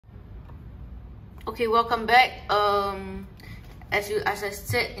Okay, welcome back. As I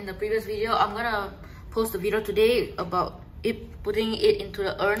said in the previous video, I'm gonna post a video today about putting it into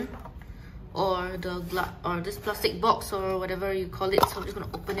the urn or this plastic box or whatever you call it. So I'm just gonna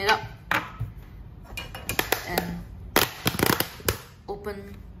open it up and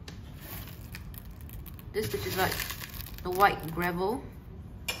open this, which is like the white gravel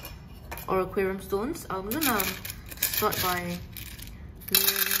or aquarium stones. I'm gonna start by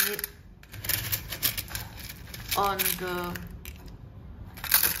layering it on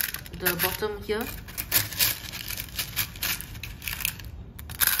the bottom here.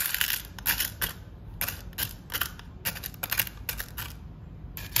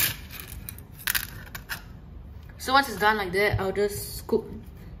 So once it's done like that, I'll just scoop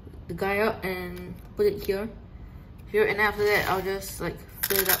the guy up and put it here, and after that I'll just like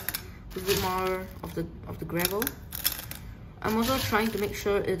fill it up with a bit more of the gravel. I'm also trying to make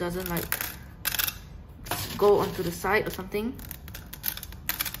sure it doesn't like go onto the side or something.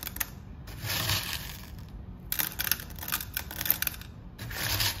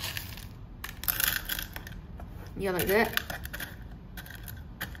 Yeah, like that.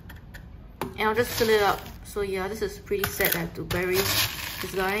 And I'll just fill it up. So yeah, this is pretty sad. I have to bury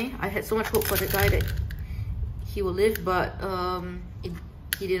this guy. I had so much hope for the guy that he will live, but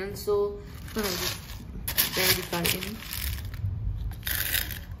he didn't. So I'm gonna just bury this guy in.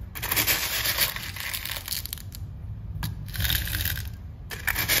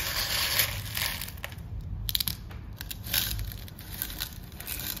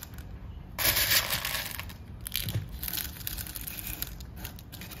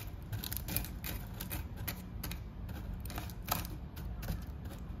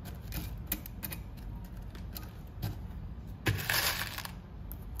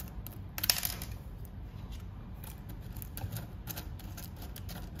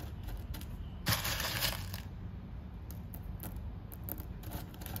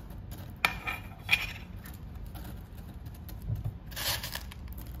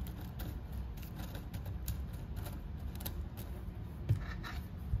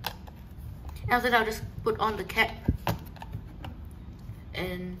 After that, I'll just put on the cap,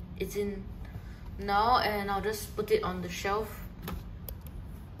 and it's in now, and I'll just put it on the shelf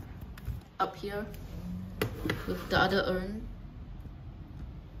up here with the other urn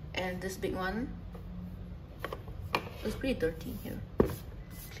and this big one. It's pretty dirty here.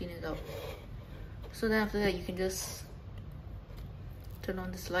 Clean it out. So then after that, you can just turn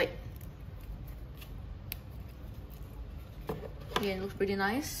on this light. Yeah, it looks pretty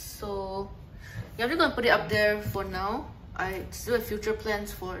nice. So yeah, I'm just gonna put it up there for now. I still have future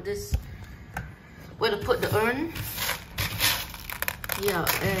plans for this, where to put the urn. Yeah,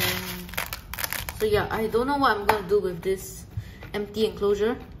 and so yeah, I don't know what I'm gonna do with this empty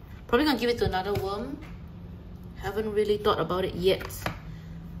enclosure. Probably gonna give it to another worm. Haven't really thought about it yet. So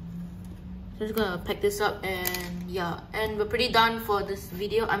I'm just gonna pack this up, and yeah, and we're pretty done for this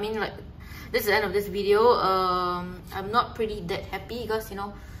video. I mean, like, this is the end of this video. I'm not pretty that happy because, you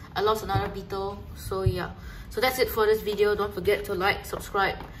know, I lost another beetle. So yeah, so that's it for this video. Don't forget to like,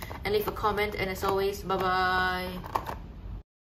 subscribe, and leave a comment. And as always, bye bye.